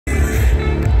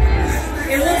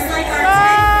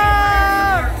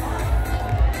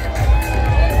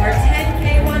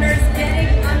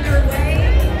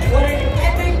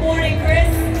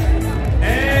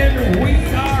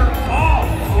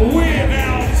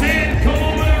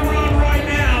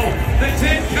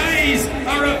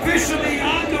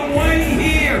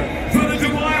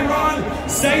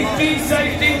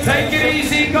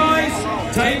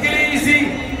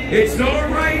not a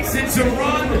race, it's a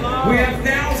run. We have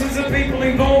thousands of people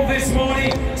involved this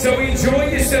morning, so enjoy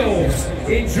yourselves.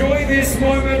 Enjoy this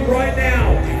moment right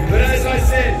now. But as I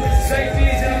said, safety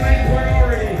is our main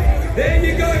priority. There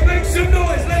you go, make some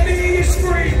noise. Let me hear you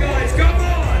scream, guys. Come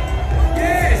on.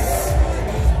 Yes.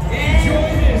 Enjoy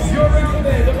this. You're out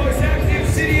there. The most active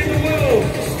city in the world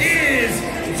is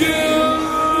Dubai.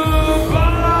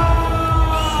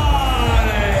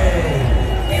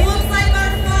 It looks like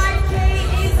our 5K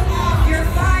is off. Your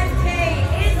 5K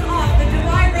is off. The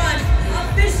Dubai Run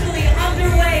officially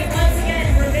underway. Once again,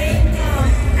 remain calm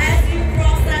as you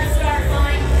cross that start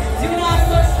line. Do not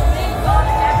push. Remain calm.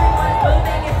 Everyone will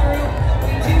make it through.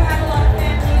 We do have a lot of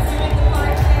families doing the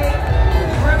 5K.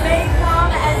 Remain calm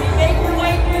as you make your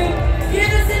way through.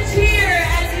 Give us a cheer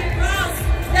as you cross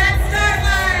that start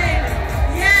line.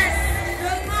 Yes,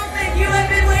 the moment you have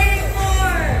been waiting for.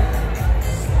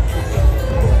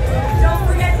 Don't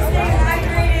forget to stay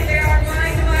hydrated. There are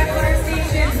 9 Dubai water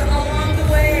stations along the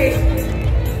way.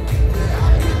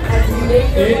 As you make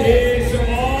your way. It is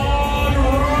on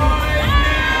right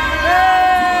now!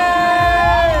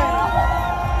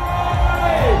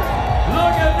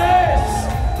 Look at this!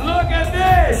 Look at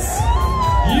this!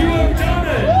 You have done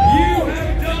it! You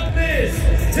have done this!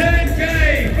 10K,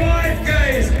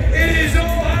 5Ks, it is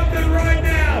all happening right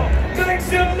now! Make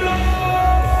some noise!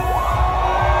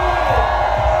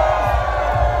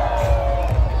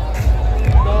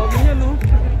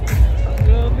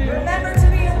 Remember to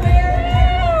be aware.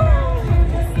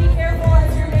 Just be careful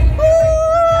as you're making your way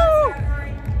through that start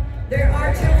line. There are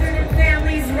children and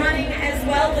families running as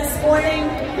well this morning,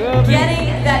 getting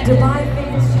that Dubai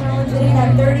Fitness Challenge in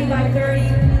at 30 by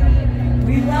 30.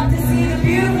 We love to see the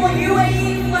beautiful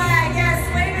UAE flag. Yes,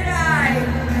 wave it high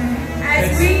as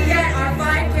we get our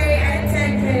 5K and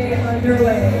 10K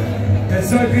underway. That's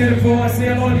so beautiful. I see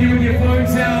a lot of you with your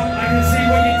phones out. I can see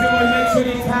what you're doing. Make sure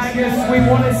you tag us. We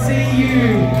want to see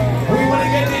you. We want to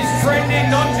get this trending,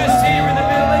 not just here in the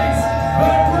Middle East,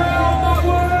 but around the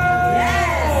world.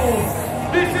 Yes.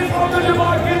 This is what the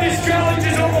Dubai Fitness Challenge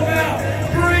is all about.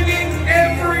 Bringing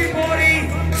everybody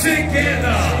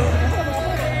together.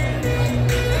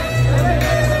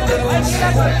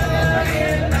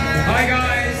 Hi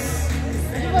guys.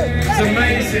 It's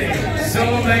amazing. So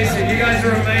amazing. You guys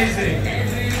are amazing.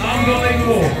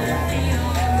 Unbelievable.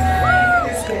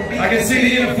 I can see the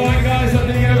unified guys up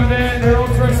there over there. They're all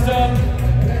dressed up.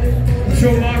 I'm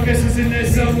sure Marcus is in there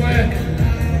somewhere.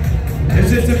 It's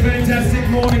just a fantastic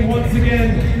morning once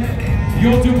again.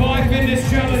 Your Dubai Fitness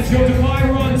Challenge, your Dubai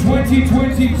Run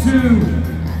 2022.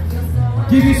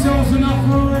 Give yourselves enough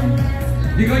room.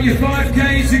 You got your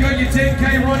 5Ks, you got your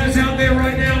 10K runners out there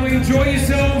right now. Enjoy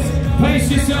yourselves, pace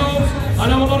yourselves. I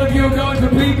know a lot of you are going for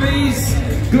PBs.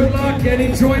 Good luck and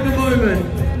enjoy the moment.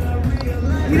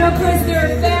 You know, Chris, there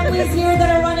are families here that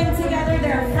are running together.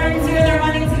 There are friends here that are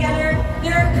running together.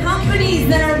 There are companies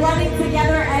that are running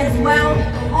together as well.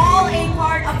 All a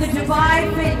part of the Dubai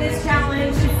Fitness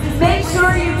Challenge. Make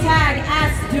sure you tag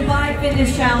 @Dubai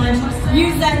Fitness Challenge.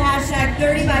 Use that hashtag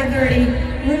 30 by 30.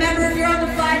 Remember, if you're on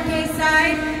the 5K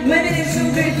side, women and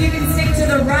children, if you can stick to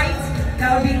the right, that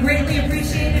would be greatly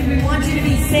appreciated. We want you to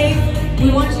be safe.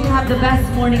 We want you to have the best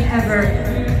morning ever.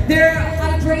 There are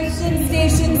hydration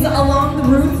stations along the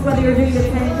route, whether you're doing the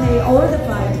 10K or the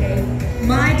 5K.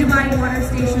 My Dubai water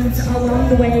stations along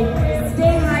the way.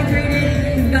 Stay hydrated.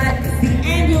 We've got the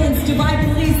ambulance, Dubai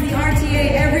Police, the RTA.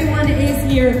 Everyone is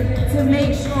here to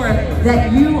make sure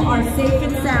that you are safe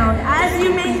and sound as you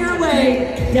make your way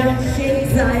down Sheikh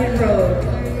Zayed Road.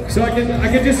 So I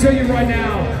can just tell you right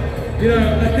now, you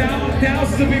know,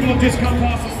 thousands of people have just come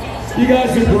past us. You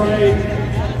guys are great.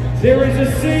 There is a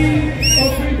sea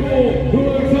of people who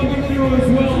are coming through as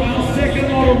well. Our second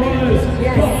lot of runners.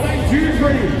 Yes. Behind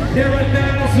Jewelry, there are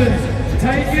thousands.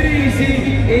 Take it easy.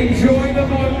 Enjoy the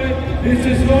moment. This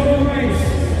is not a race.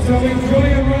 So enjoy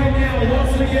it right now.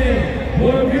 Once again,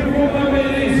 what a beautiful moment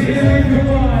it is here in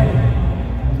Dubai.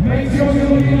 Make sure you're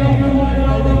looking up and one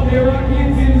another. There are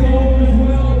kids involved as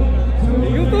well. So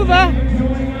YouTube,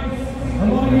 joining us. A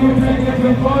lot of you are taking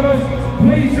some photos.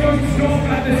 Please don't stop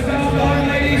at the start line,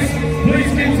 ladies.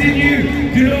 Please continue.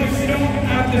 Do not stop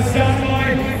at the start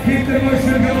line. Keep the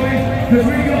motion going. Because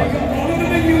we got all of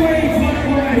the UAE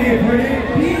flying right here. Brilliant.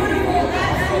 Beautiful,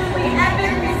 absolutely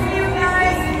epic. We see you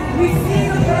guys. We see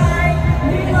the pride.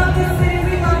 We love this city.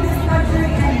 We love this country.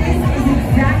 And this is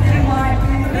exactly why.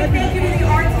 We thank you to the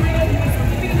RTA for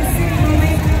keeping the city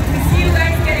moving. We see you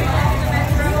guys getting off the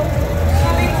metro,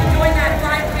 coming to join that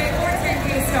 5K or 10K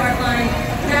start line.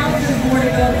 Thousands more to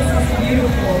go. This is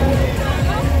beautiful.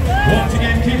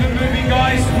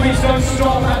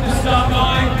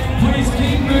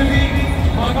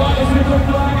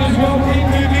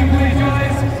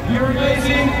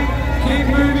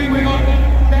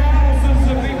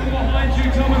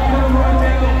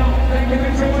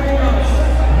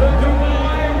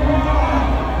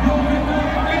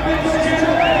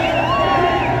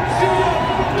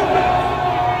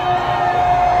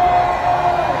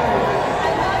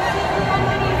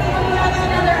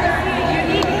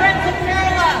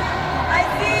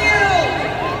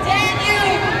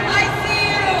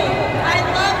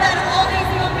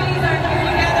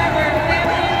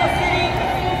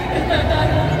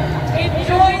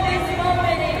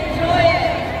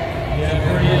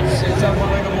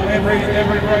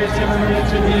 every race, every minute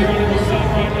of the beginning of the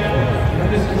right now.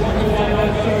 And this is what we want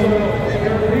to so well.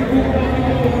 There are people coming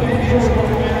over to enjoy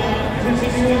right now. This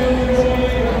is the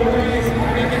enjoy of the race.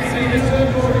 You can see the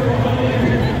circle behind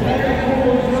you. Very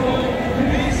cool as well.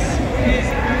 This is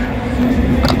absolutely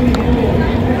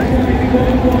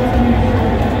cool.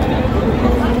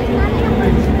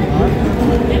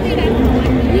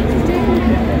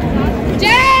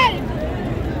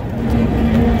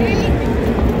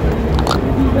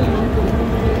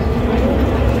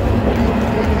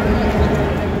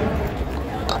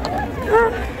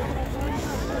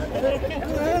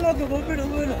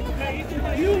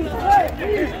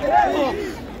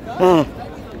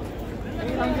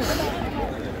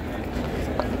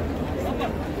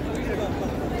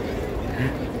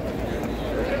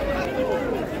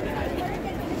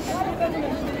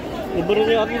 Baru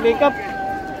saya ating makeup.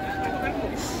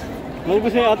 Mau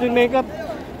saya ating makeup.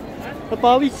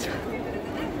 Napawis.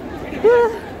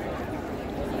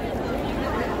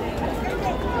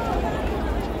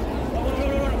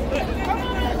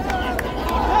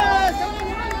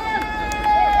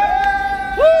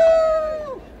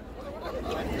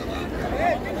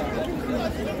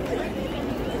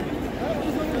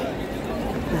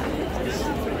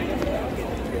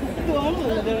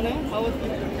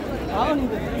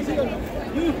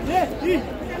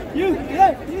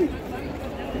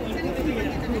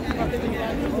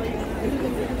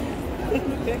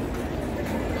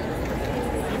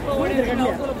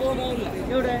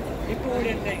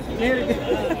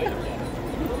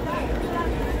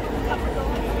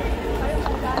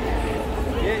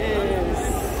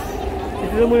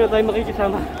 Dito muna tayo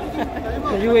makikisama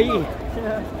sa UAE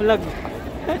vlog.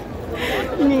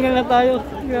 Hiningal na tayo.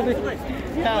 Grabe.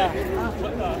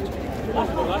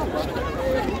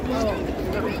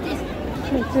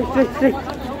 Straight.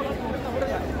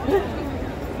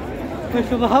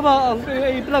 Mas mahaba ang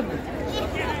UAE vlog.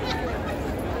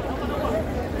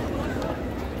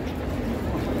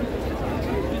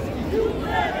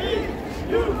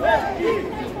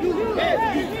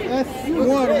 Yes,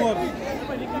 more.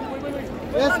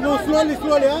 Yes, no, slowly,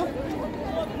 huh?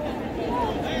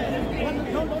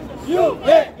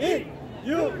 UAE.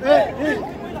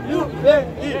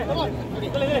 Come on.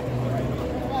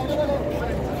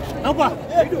 Apa?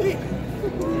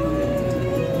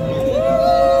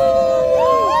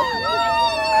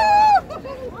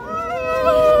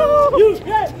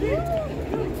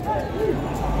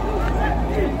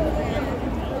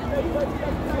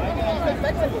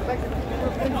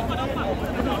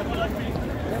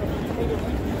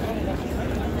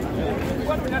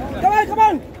 Come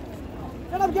on!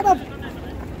 Get up!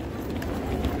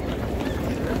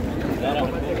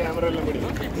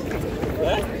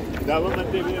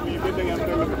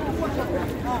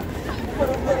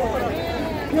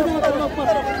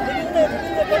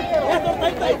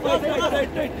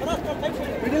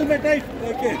 Middle में tight.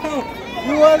 Okay.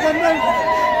 You are under.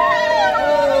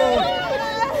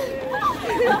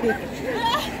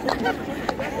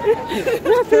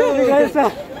 Guys,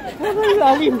 ang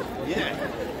lalim.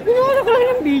 Ginawa ko lang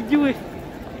ng video eh.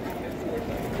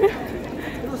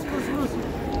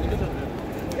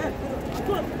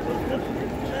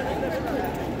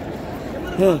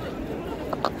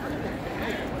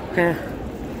 Okay.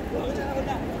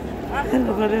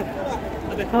 Hello, brother.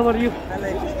 How are you?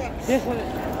 Yes, brother.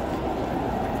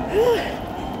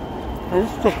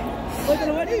 Listo.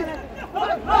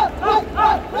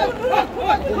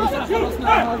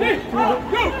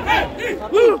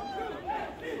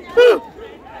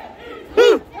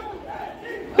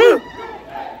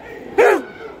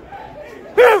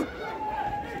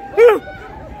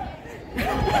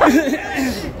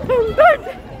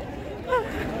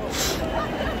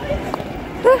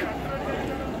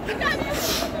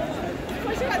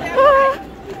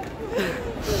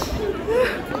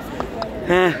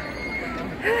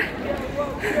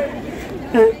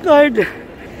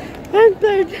 I'm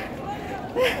tired.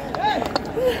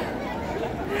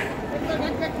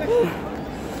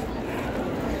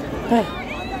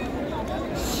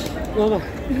 Mama.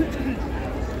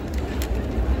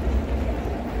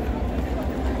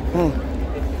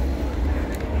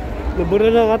 Nabura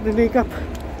na ang ating makeup.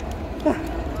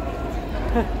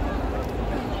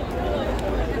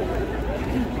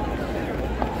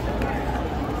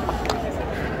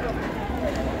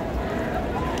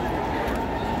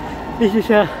 This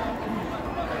is a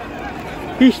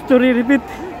history repeat.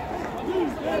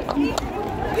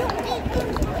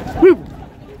 Woo!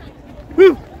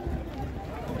 Woo!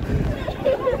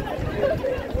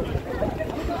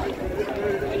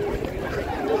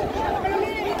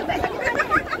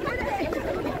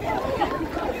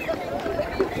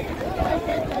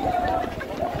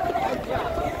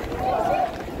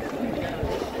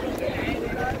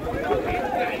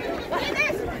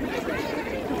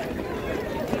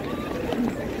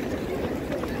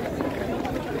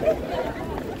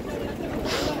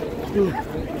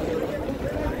 UAE.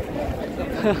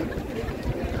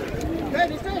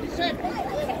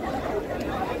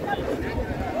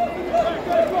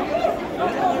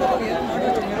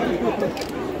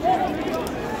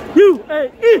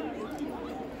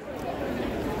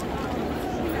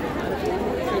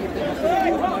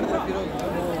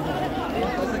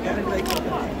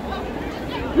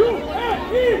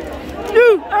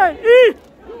 UAE.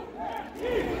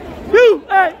 UAE.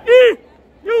 UAE.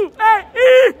 UAE.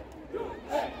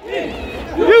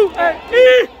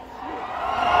 UAE.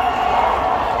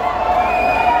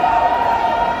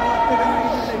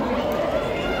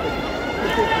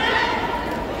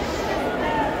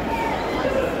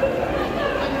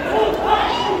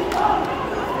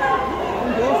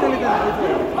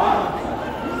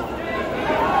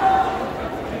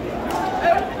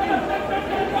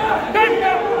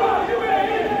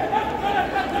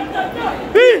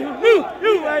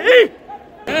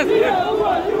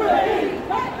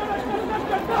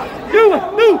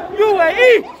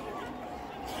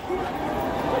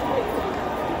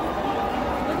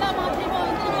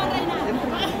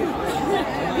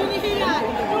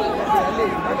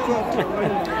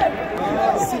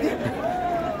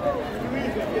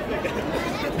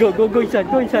 Go inside,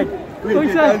 go inside. Go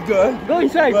inside. Go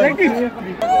inside, thank you.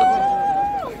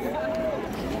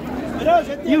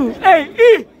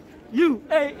 UAE.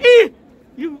 UAE.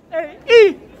 UAE.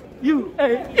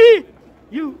 UAE.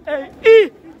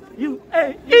 UAE.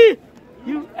 UAE.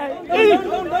 UAE.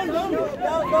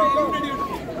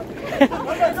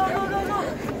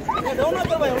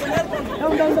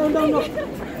 Down.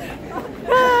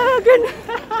 Again.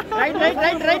 Right.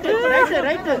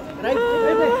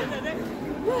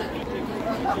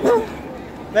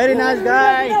 Very nice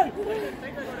guy.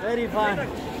 Very fun.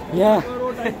 Yeah,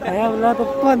 I have a lot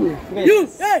of fun.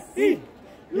 UAE.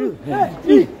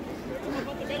 UAE.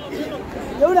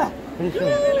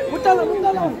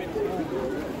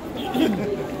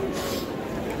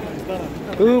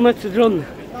 Too much drone.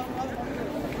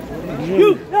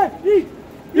 UAE.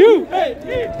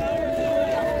 UAE.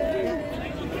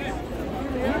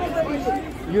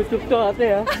 YouTube to ate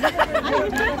ha.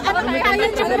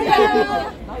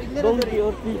 Bongie,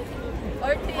 Ortiz.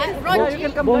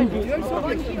 Bongie.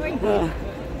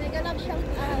 They're gonna shout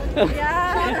out.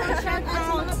 Yeah, shout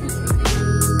out.